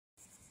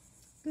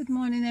Good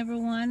morning,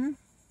 everyone.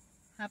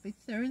 Happy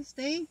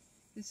Thursday.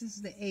 This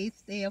is the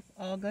 8th day of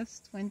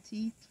August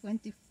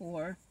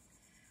 2024.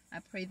 I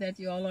pray that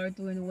you all are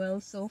doing well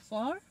so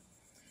far.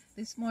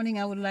 This morning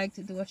I would like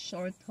to do a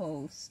short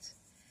post.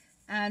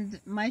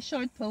 And my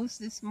short post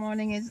this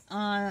morning is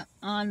on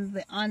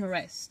the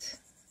unrest.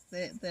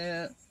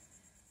 The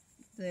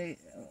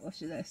what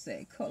should I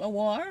say? Color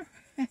war?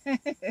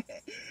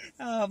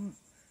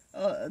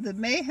 The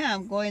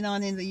mayhem going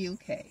on in the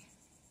UK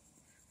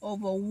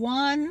over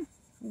one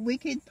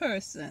wicked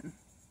person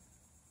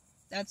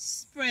that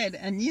spread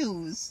a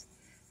news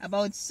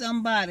about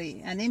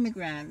somebody, an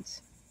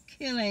immigrant,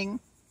 killing,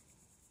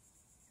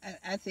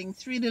 I think,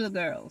 3 little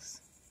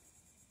girls.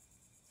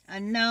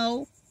 And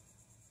now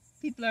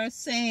people are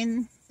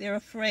saying they're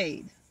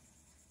afraid.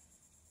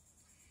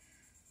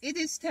 It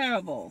is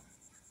terrible.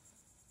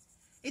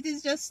 It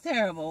is just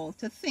terrible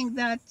to think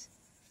that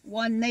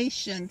one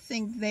nation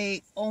think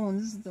they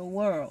owns the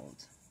world.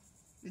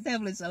 The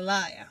devil is a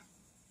liar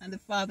and the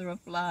father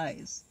of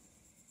lies.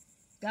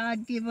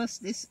 God give us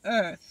this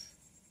earth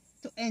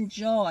to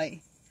enjoy.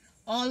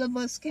 All of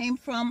us came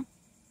from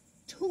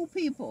 2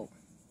 people,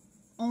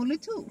 only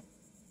 2,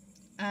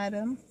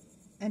 Adam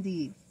and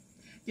Eve.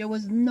 There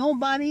was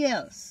nobody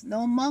else,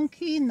 no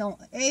monkey, no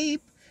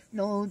ape,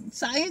 no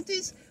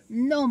scientist,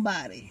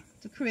 nobody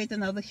to create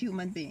another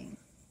human being.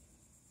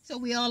 So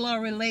we all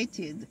are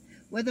related.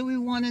 Whether we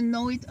want to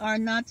know it or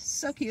not,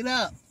 suck it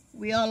up.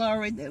 We all are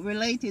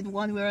related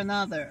one way or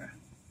another.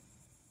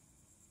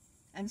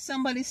 And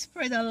somebody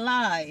spread a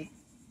lie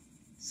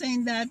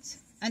saying that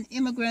an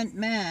immigrant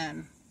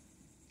man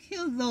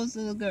killed those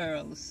little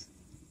girls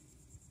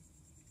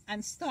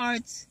and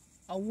starts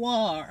a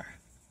war,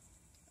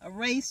 a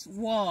race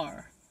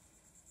war,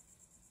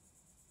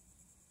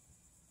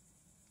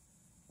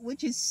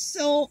 which is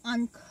so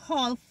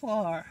uncalled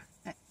for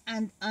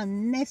and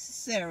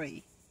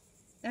unnecessary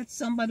that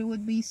somebody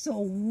would be so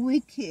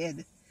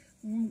wicked,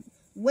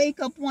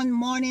 wake up one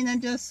morning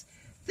and just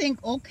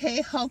think,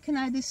 okay, how can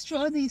I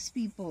destroy these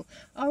people?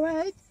 All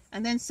right.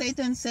 And then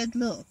Satan said,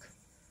 look,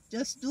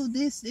 just do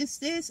this,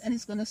 and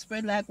it's going to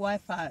spread like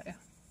wildfire.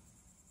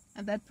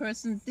 And that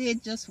person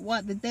did just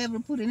what the devil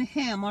put in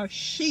him or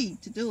she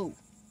to do.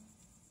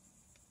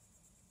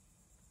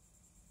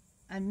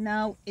 And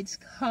now it's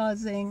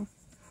causing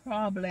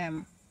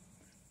problem,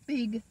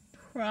 big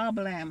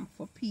problem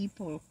for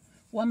people.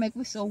 What make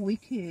we so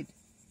wicked?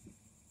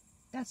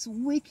 That's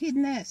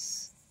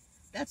wickedness.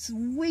 That's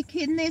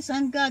wickedness,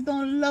 and God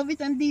don't love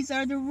it, and these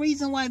are the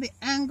reason why the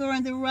anger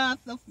and the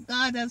wrath of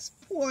God has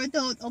poured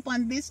out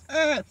upon this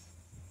earth.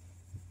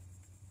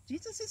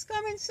 Jesus is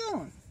coming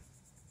soon.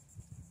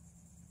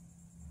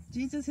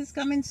 Jesus is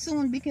coming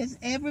soon, because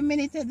every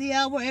minute of the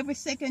hour, every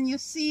second you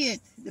see it,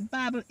 the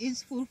Bible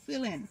is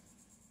fulfilling.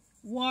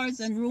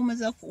 Wars and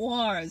rumors of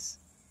wars.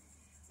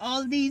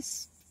 All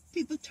these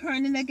people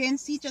turning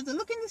against each other.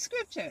 Look in the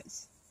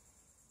scriptures.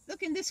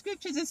 Look in the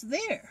scriptures, it's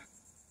there.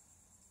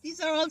 These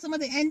are all some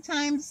of the end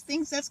times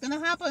things that's going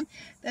to happen.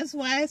 That's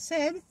why I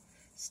said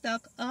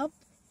stock up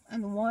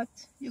on what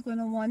you're going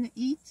to want to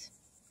eat,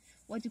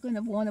 what you're going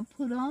to want to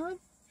put on.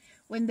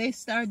 When they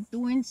start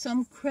doing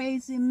some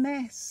crazy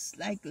mess,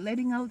 like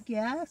letting out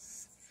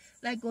gas,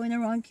 like going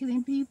around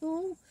killing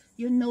people,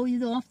 you know you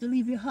don't have to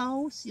leave your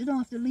house, you don't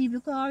have to leave your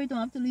car, you don't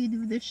have to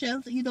leave the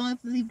shelter, you don't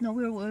have to leave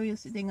nowhere where you're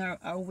sitting or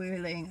where you're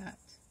laying at.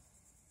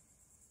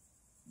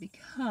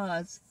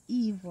 Because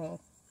evil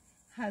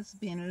has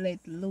been let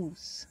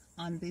loose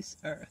on this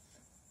earth.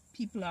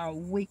 People are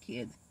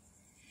wicked.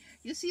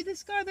 You see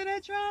this car that I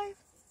drive?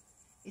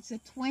 It's a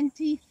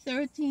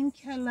 2013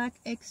 Cadillac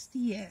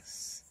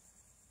XTS.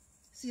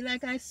 See,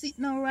 like I sit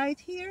now right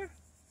here,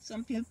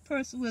 some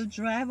person will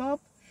drive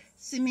up,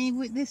 see me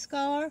with this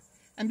car,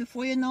 and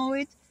before you know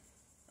it,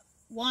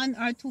 1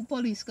 or 2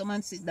 police come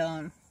and sit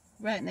down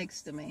right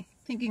next to me,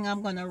 thinking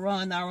I'm gonna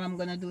run or I'm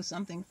gonna do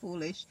something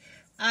foolish.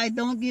 I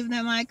don't give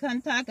them eye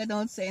contact, I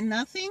don't say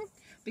nothing,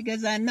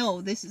 because I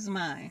know this is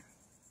mine.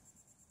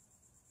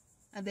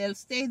 And they'll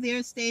stay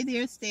there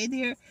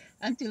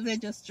until they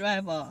just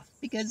drive off,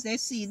 because they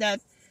see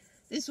that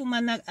this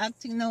woman not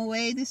acting no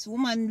way. This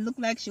woman look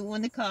like she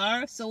won the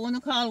car, so I want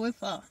to call with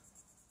her.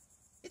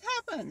 It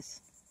happens.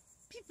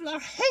 People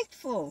are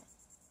hateful.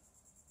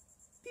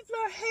 People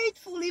are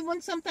hateful.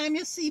 Even sometimes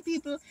you see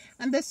people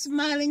and they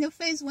smile in your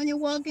face when you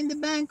walk in the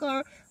bank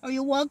or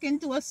you walk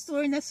into a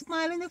store and they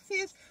smile in your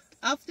face.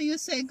 After you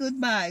say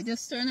goodbye,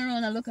 just turn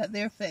around and look at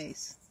their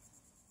face.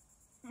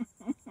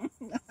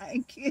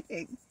 I'm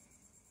kidding.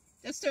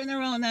 Just turn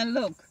around and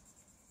look.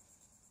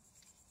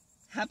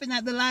 Happened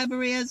at the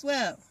library as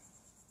well.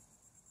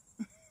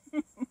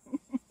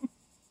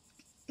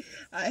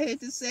 I hate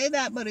to say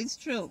that, but it's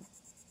true.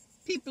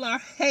 People are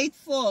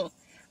hateful,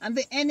 and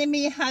the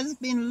enemy has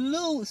been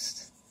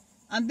loosed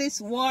on this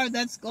war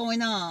that's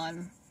going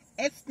on.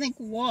 Ethnic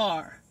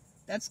war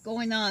that's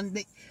going on.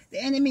 The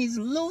enemy is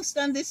loosed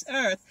on this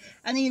earth,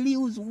 and he'll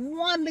use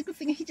one little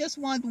thing. He just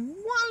wants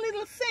one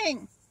little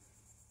thing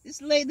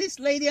This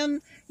lady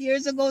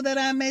years ago that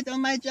I met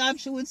on my job,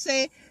 she would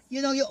say,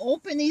 you know, you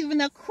open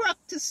even a crack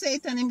to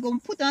Satan, I'm going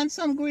to put on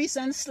some grease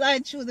and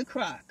slide through the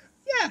crack.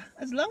 Yeah,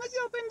 as long as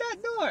you open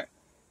that door,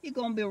 you're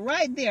going to be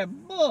right there.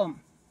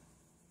 Boom.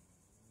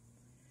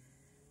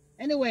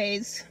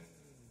 Anyways,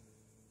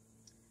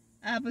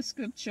 I have a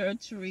scripture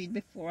to read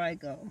before I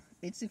go.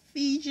 It's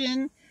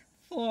Ephesians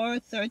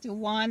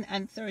 4:31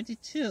 and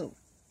 32.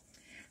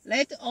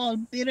 Let all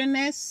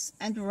bitterness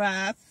and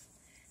wrath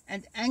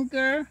and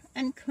anger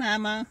and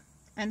clamor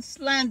and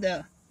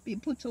slander be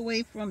put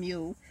away from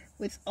you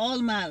with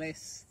all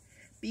malice.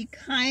 Be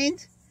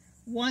kind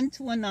one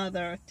to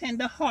another,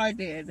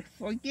 tender-hearted,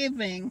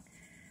 forgiving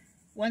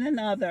one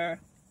another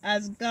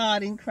as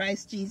God in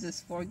Christ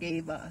Jesus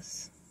forgave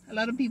us. A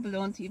lot of people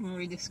don't even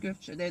read the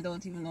scripture. They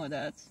don't even know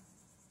that.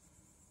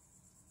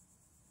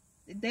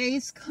 The day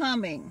is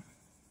coming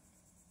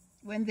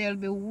when there'll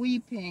be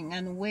weeping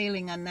and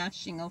wailing and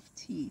gnashing of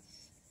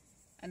teeth.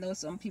 I know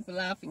some people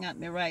laughing at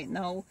me right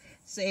now,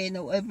 saying,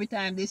 oh, every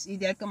time this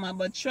idiot come on,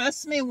 but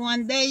trust me,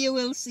 one day you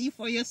will see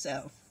for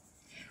yourself.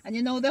 And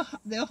you know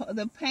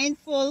the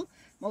painful,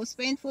 most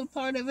painful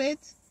part of it?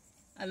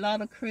 A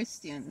lot of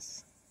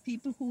Christians,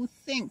 people who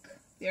think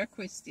they're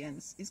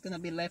Christians, is going to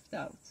be left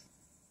out.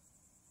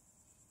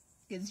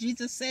 Because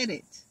Jesus said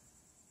it.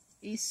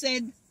 He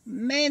said,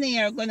 many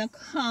are going to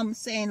come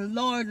saying,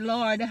 Lord,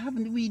 Lord,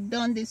 haven't we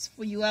done this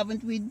for you?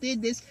 Haven't we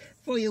did this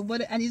for you?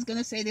 And he's going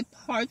to say,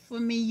 depart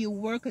from me, you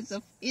workers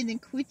of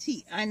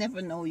iniquity. I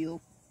never know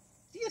you.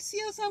 Do you see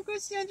how some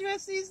Christians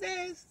dress these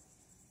days?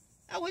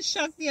 I was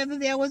shocked the other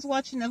day. I was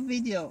watching a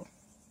video.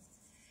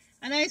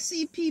 And I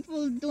see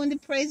people doing the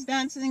praise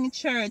dancing in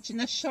church in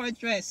a short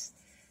dress.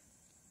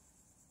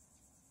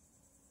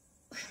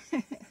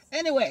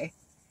 Anyway,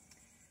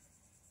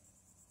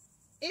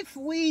 if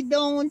we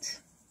don't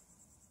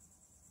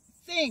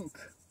think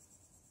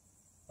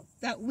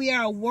that we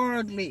are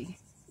worldly,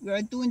 we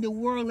are doing the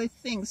worldly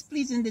things,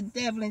 pleasing the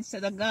devil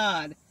instead of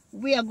God,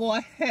 we are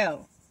going to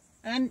hell.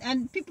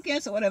 And people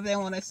can say whatever they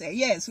want to say.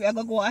 Yes, we are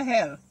going to go to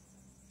hell.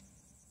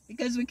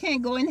 Because we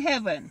can't go in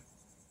heaven.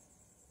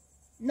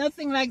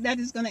 Nothing like that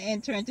is going to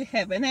enter into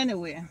heaven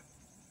anyway.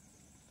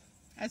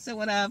 I said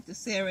what I have to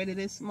say already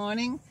this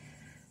morning.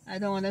 I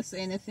don't want to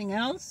say anything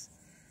else.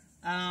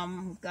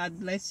 God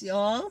bless you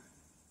all.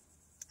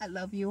 I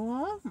love you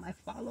all, my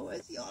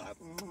followers.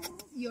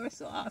 You're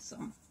so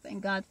awesome.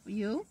 Thank God for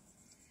you.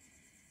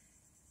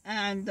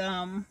 And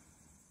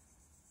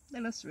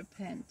let us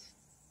repent.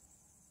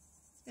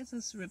 Let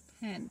us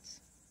repent.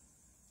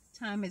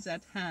 Time is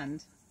at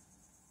hand.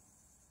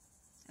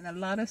 And a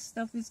lot of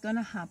stuff is going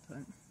to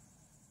happen.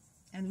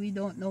 And we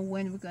don't know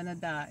when we're going to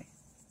die.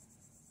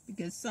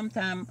 Because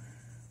sometimes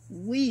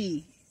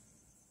we,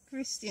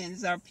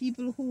 Christians, are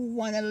people who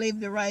want to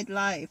live the right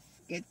life,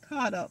 get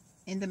caught up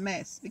in the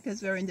mess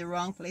because we're in the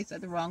wrong place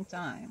at the wrong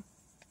time.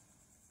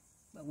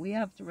 But we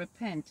have to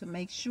repent to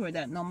make sure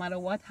that no matter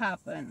what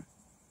happens,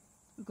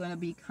 we're going to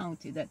be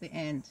counted at the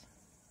end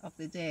of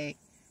the day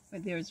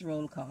when there's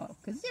roll call.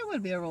 Because there will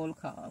be a roll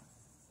call.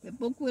 The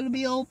book will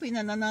be open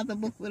and another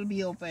book will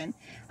be open.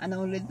 And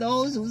only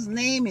those whose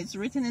name is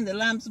written in the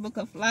Lamb's Book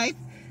of Life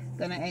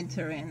going to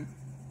enter in.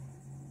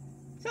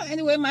 So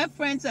anyway, my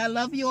friends, I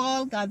love you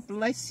all. God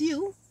bless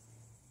you.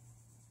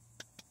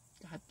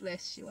 God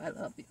bless you. I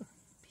love you.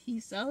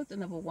 Peace out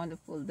and have a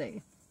wonderful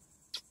day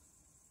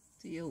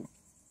to you.